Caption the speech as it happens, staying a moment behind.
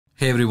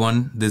Hey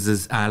everyone, this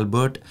is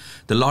Albert.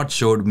 The Lord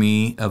showed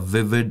me a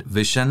vivid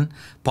vision.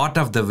 Part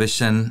of the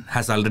vision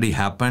has already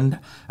happened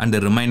and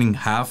the remaining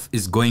half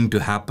is going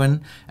to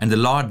happen. And the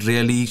Lord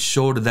really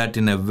showed that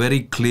in a very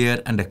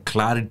clear and a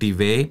clarity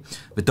way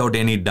without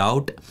any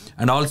doubt.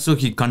 And also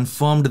He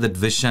confirmed that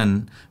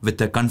vision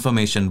with a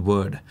confirmation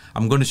word.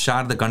 I'm going to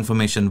share the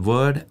confirmation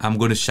word. I'm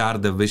going to share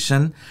the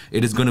vision.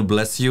 It is going to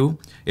bless you.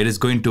 It is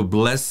going to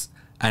bless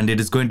and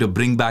it is going to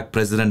bring back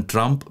President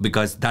Trump,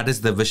 because that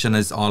is the vision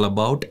is all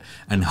about,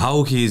 and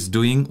how he is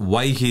doing,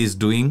 why he is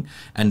doing,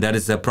 and there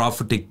is a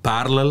prophetic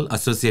parallel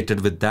associated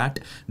with that.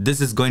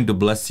 This is going to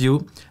bless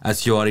you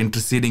as you are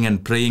interceding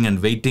and praying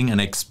and waiting and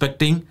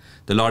expecting.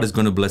 The Lord is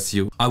going to bless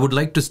you. I would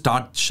like to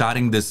start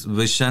sharing this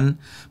vision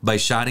by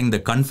sharing the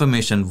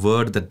confirmation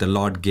word that the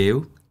Lord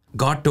gave.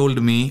 God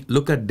told me,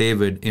 look at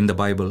David in the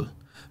Bible.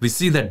 We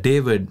see that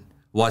David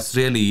was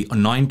really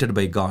anointed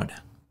by God,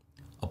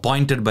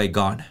 appointed by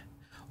God.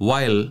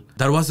 While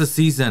there was a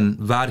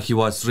season where he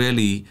was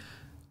really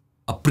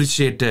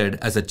appreciated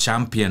as a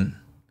champion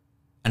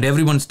and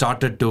everyone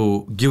started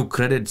to give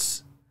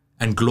credits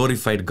and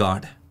glorified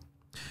God.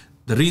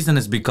 The reason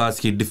is because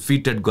he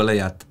defeated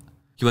Goliath.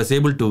 He was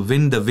able to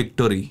win the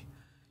victory.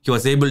 He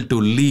was able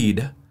to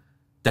lead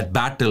that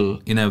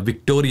battle in a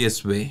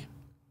victorious way.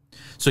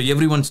 So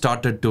everyone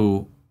started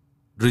to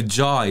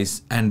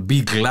rejoice and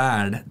be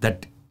glad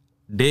that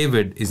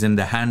David is in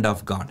the hand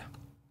of God.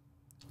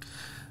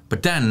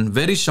 But then,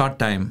 very short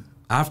time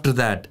after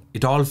that,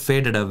 it all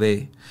faded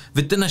away.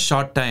 Within a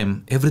short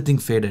time, everything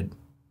faded.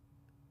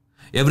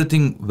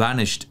 Everything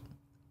vanished.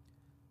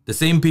 The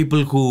same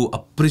people who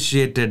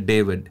appreciated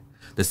David,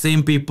 the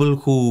same people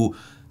who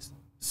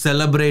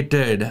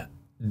celebrated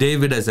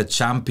David as a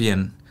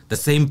champion, the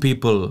same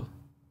people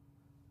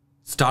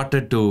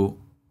started to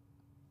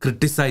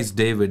criticize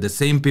David. The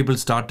same people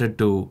started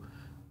to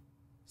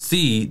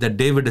see that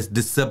David has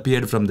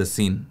disappeared from the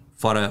scene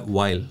for a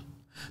while.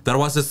 There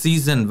was a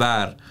season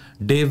where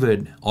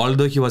David,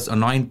 although he was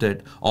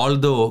anointed,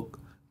 although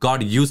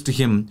God used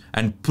him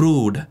and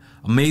proved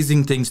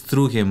amazing things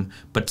through him,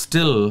 but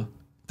still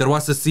there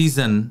was a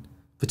season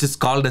which is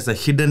called as a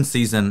hidden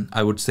season,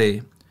 I would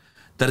say.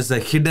 There is a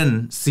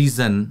hidden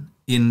season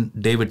in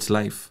David's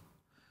life.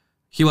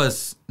 He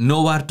was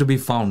nowhere to be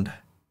found.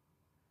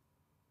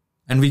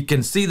 And we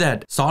can see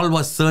that Saul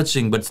was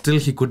searching, but still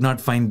he could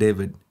not find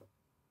David.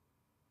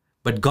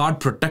 But God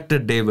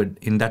protected David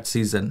in that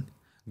season.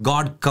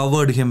 God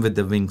covered him with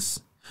the wings.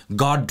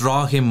 God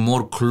drew him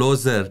more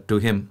closer to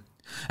him.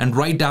 And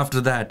right after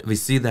that, we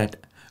see that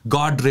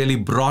God really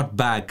brought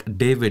back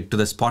David to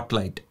the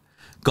spotlight.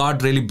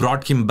 God really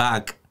brought him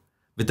back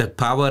with a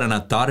power and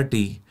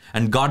authority.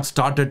 And God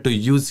started to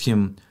use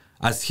him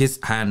as his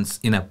hands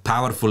in a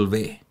powerful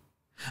way.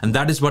 And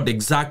that is what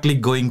exactly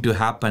going to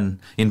happen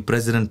in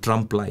President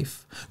Trump's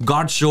life.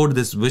 God showed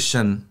this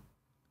vision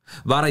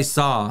where I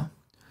saw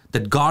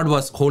that God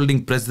was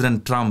holding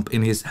President Trump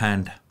in his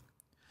hand.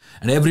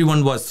 And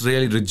everyone was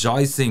really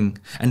rejoicing,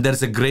 and there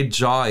is a great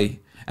joy,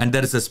 and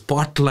there is a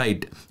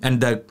spotlight,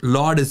 and the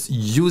Lord is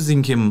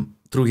using him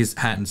through his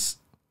hands.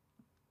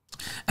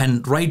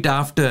 And right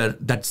after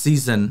that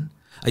season,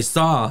 I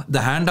saw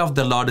the hand of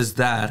the Lord is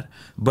there,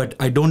 but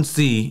I don't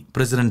see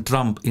President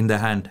Trump in the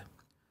hand.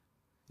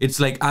 It's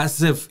like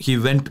as if he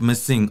went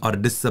missing or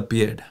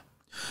disappeared.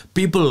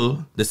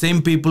 People, the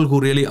same people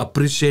who really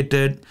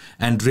appreciated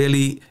and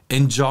really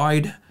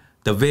enjoyed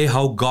the way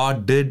how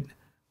God did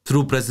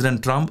through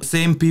President Trump,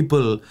 same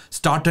people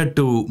started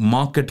to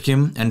market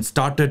him and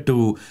started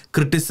to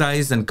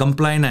criticize and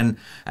complain,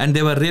 and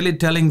they were really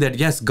telling that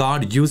yes,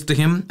 God used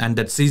him and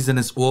that season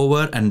is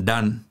over and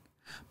done.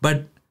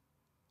 But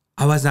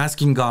I was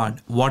asking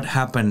God, what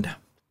happened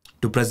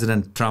to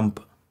President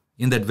Trump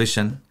in that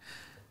vision?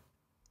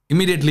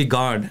 Immediately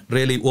God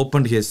really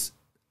opened his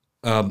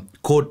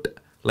coat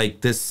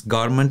like this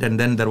garment, and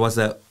then there was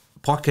a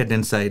pocket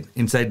inside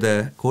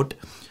the coat,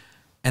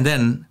 and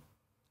then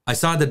I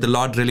saw that the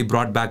Lord really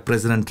brought back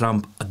President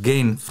Trump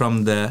again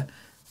from the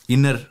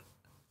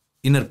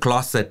inner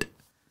closet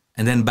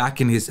and then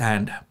back in his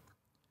hand.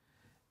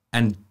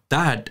 And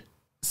that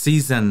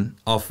season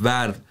of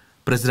where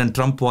President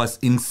Trump was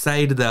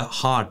inside the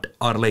heart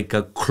or like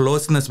a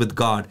closeness with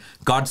God,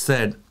 God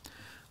said,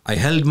 I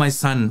held my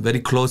son very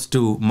close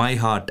to my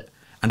heart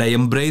and I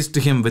embraced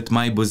him with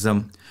my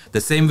bosom.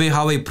 The same way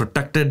how I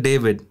protected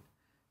David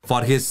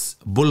for his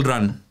bull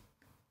run,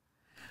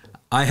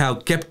 I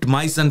have kept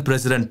my son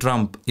President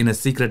Trump in a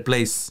secret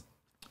place,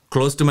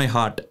 close to my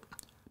heart,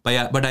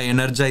 but I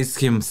energize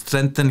him,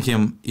 strengthen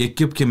him,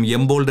 equip him,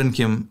 embolden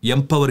him,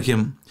 empower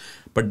him.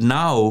 But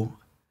now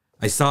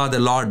I saw the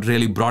Lord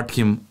really brought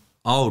him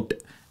out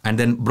and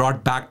then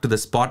brought back to the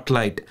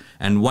spotlight.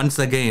 And once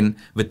again,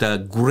 with a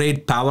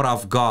great power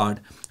of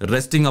God,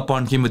 resting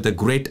upon him with a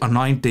great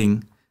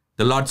anointing,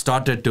 the Lord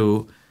started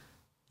to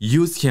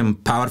use him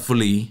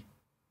powerfully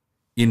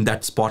in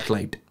that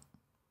spotlight.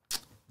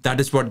 That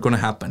is what's going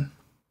to happen.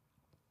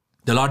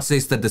 The Lord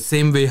says that the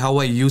same way how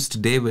I used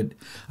David,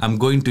 I'm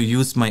going to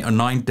use my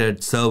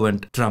anointed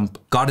servant Trump.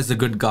 God is a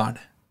good God.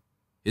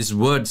 His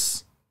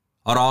words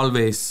are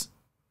always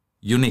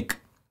unique.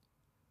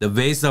 The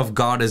ways of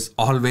God is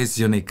always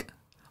unique.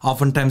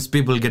 Oftentimes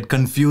people get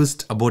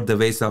confused about the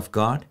ways of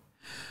God,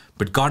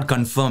 but God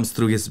confirms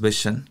through his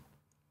vision.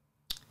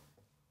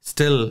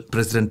 Still,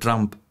 President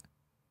Trump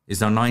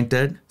is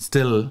anointed.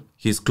 Still,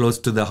 he is close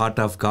to the heart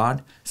of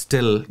God.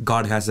 Still,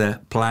 God has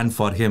a plan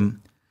for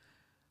him,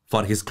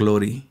 for his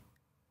glory.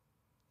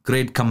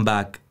 Great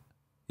comeback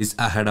is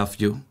ahead of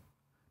you.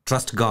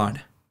 Trust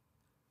God.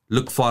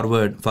 Look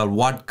forward for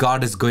what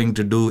God is going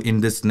to do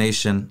in this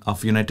nation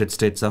of United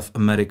States of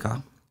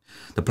America.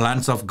 The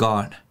plans of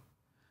God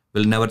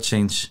will never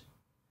change.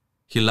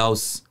 He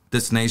loves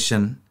this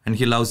nation and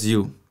he loves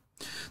you.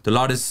 The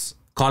Lord is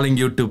calling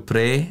you to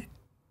pray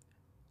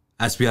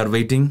as we are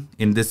waiting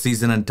in this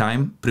season and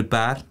time.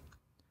 Prepare.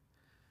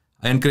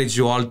 I encourage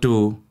you all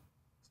to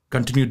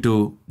continue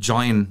to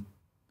join.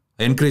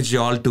 I encourage you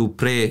all to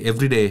pray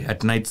every day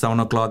at night, 7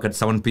 o'clock at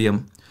 7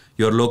 p.m.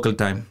 your local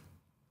time.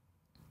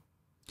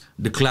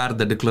 Declare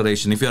the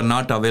declaration. If you are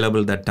not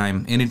available that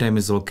time, any time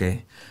is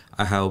okay.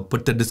 I have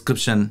put the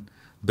description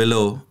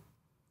below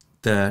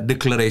the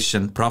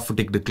declaration,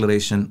 prophetic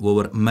declaration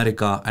over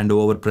America and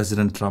over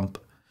President Trump.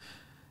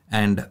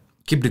 And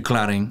keep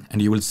declaring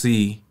and you will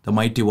see the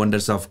mighty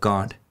wonders of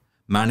God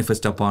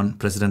manifest upon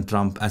President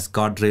Trump as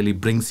God really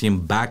brings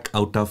him back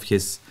out of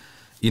his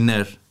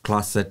inner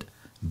closet,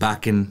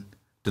 back into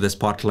the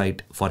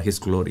spotlight for his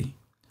glory.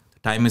 The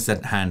time is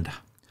at hand.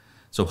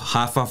 So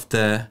half of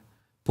the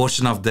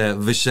portion of the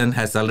vision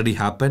has already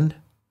happened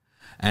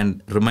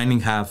and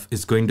remaining half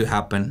is going to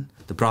happen.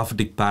 The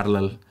prophetic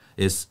parallel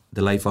is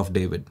the life of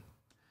David.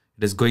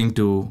 It is going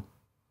to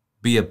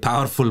be a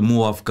powerful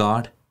move of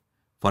God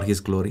for his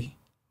glory.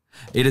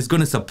 It is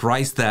going to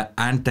surprise the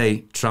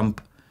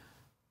anti-Trump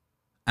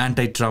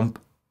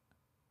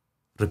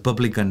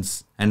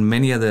Republicans and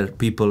many other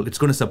people. It's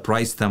going to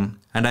surprise them.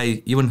 And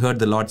I even heard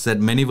the Lord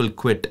said many will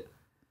quit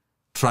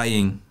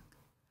trying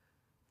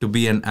to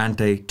be an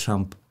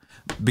anti-Trump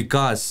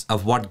because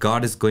of what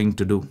God is going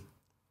to do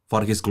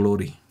for his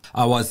glory.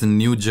 I was in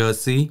New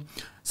Jersey.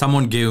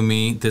 Someone gave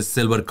me this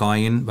silver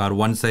coin where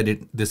one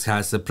side this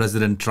has a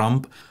President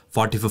Trump,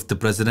 45th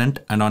president,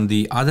 and on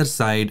the other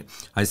side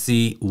I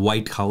see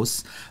White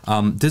House.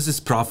 This is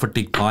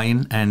prophetic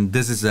coin and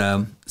this is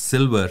a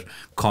silver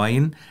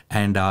coin,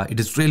 and it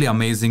is really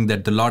amazing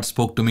that the Lord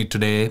spoke to me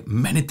today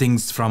many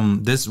things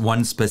from this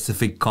one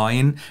specific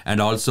coin, and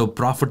also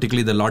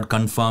prophetically the Lord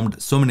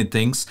confirmed so many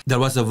things. There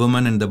was a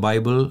woman in the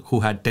Bible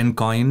who had 10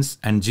 coins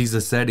and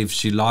Jesus said if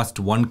she lost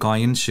one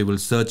coin she will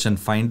search and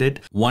find it.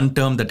 One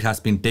term that has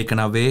been taken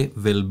away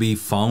will be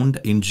found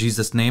in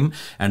Jesus' name,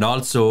 and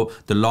also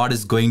the Lord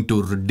is going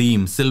to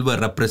redeem. Silver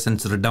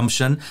represents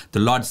redemption. The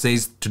Lord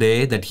says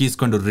today that He is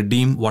going to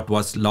redeem what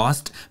was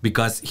lost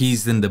because He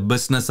is in the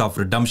business of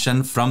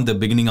redemption from the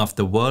beginning of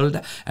the world,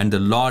 and the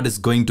Lord is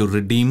going to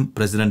redeem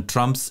President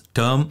Trump's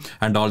term,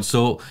 and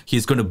also He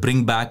is going to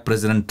bring back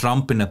President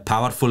Trump in a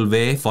powerful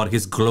way for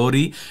His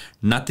glory.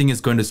 Nothing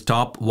is going to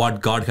stop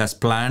what God has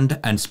planned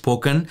and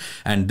spoken,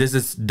 and this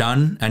is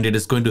done and it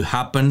is going to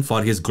happen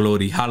for His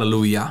glory.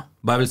 Hallelujah.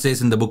 Bible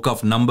says in the book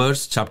of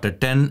Numbers chapter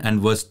 10 and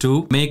verse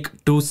 2, make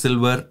 2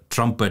 silver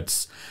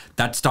trumpets.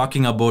 That's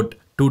talking about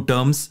 2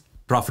 terms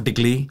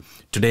prophetically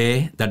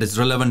today that is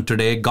relevant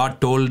today. God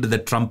told the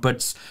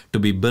trumpets to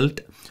be built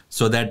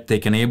so that they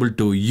can able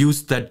to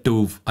use that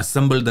to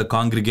assemble the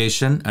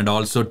congregation and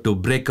also to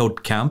break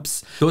out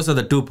camps. Those are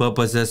the 2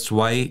 purposes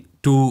why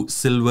 2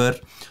 silver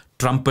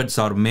trumpets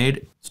are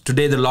made.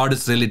 Today the Lord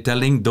is really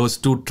telling those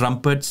 2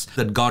 trumpets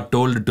that God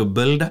told to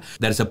build.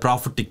 There is a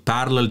prophetic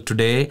parallel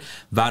today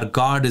where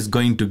God is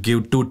going to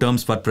give 2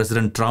 terms for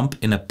President Trump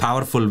in a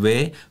powerful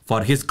way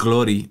for His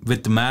glory.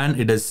 With man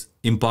it is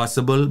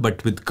impossible,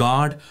 but with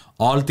God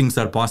all things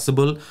are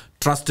possible.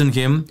 Trust in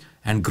Him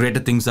and greater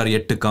things are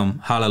yet to come.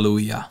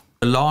 Hallelujah.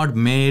 The Lord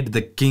made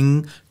the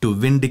king to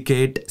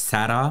vindicate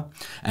Sarah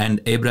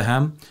and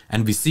Abraham,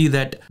 and we see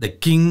that the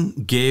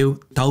king gave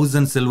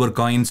 1,000 silver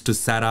coins to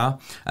Sarah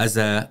as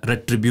a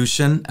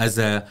retribution, as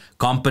a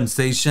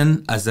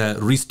compensation, as a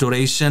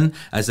restoration,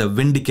 as a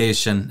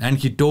vindication. And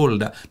he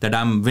told that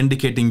I'm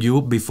vindicating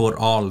you before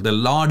all. The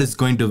Lord is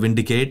going to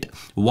vindicate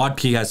what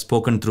He has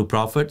spoken through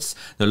prophets.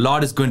 The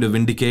Lord is going to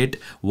vindicate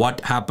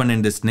what happened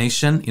in this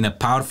nation in a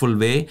powerful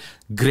way.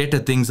 Greater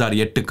things are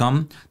yet to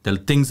come. The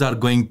things are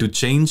going to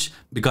change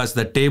because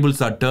the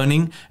tables are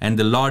turning and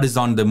the Lord is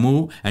on the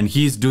move and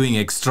He is doing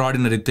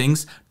extraordinary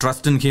things.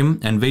 Trust in Him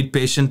and wait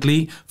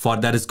patiently, for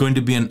there is going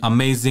to be an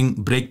amazing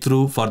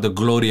breakthrough for the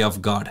glory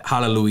of God.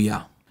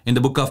 Hallelujah. In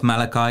the book of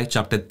Malachi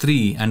chapter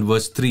 3 and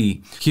verse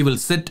 3, He will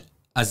sit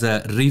as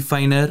a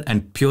refiner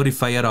and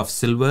purifier of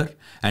silver,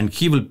 and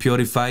He will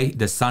purify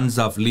the sons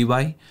of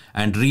Levi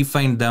and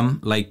refine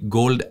them like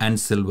gold and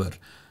silver.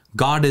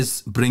 God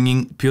is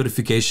bringing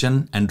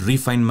purification and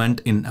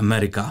refinement in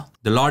America.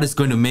 The Lord is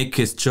going to make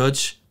His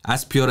church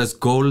as pure as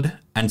gold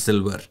and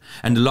silver.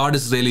 And the Lord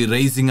is really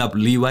raising up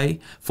Levi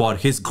for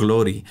his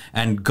glory.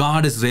 And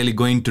God is really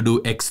going to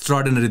do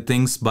extraordinary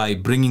things by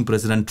bringing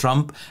President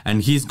Trump.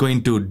 And he's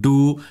going to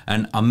do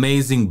an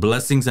amazing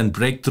blessings and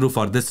breakthrough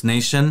for this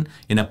nation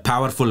in a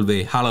powerful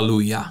way.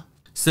 Hallelujah.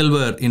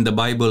 Silver in the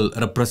Bible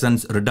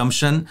represents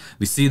redemption.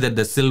 We see that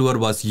the silver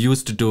was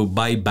used to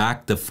buy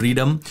back the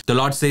freedom. The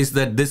Lord says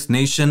that this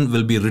nation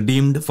will be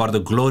redeemed for the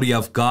glory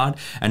of God,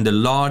 and the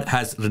Lord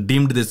has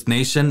redeemed this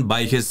nation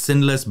by his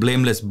sinless,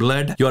 blameless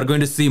blood. You are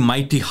going to see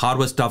mighty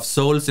harvest of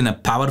souls in a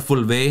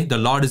powerful way. The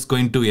Lord is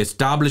going to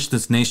establish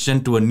this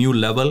nation to a new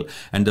level,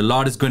 and the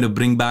Lord is going to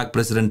bring back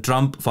President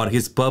Trump for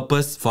his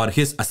purpose, for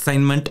his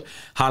assignment.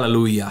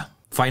 Hallelujah.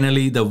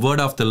 Finally, the word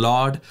of the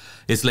Lord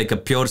is like a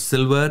pure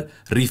silver,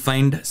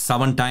 refined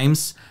 7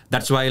 times.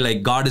 That's why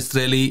God is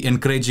really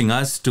encouraging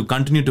us to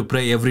continue to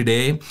pray every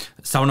day,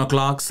 7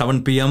 o'clock,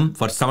 7 p.m.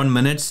 for 7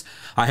 minutes.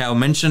 I have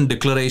mentioned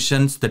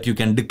declarations that you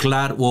can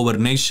declare over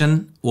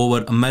nation,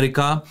 over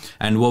America,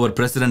 and over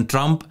President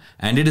Trump,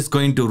 and it is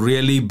going to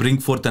really bring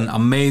forth an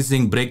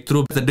amazing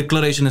breakthrough. The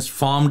declaration is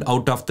formed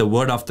out of the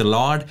word of the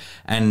Lord,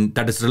 and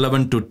that is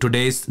relevant to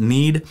today's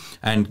need.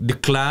 And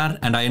declare,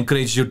 and I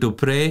encourage you to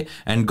pray,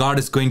 and God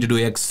is going to do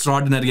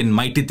extraordinary and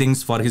mighty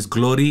things for his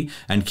glory,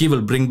 and he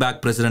will bring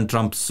back President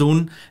Trump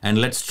soon. And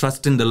let's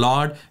trust in the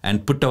Lord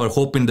and put our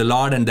hope in the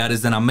Lord, and there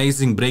is an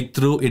amazing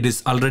breakthrough. It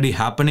is already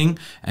happening,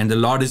 and the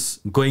Lord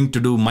is going to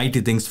do mighty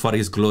things for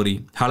his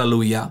glory.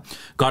 Hallelujah.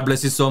 God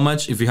bless you so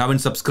much. If you haven't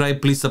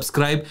subscribed, please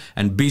subscribe,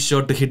 and be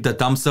sure to hit the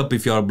thumbs up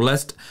if you are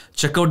blessed.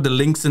 Check out the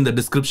links in the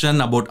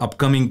description about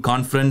upcoming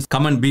conference.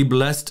 Come and be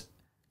blessed.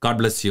 God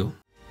bless you.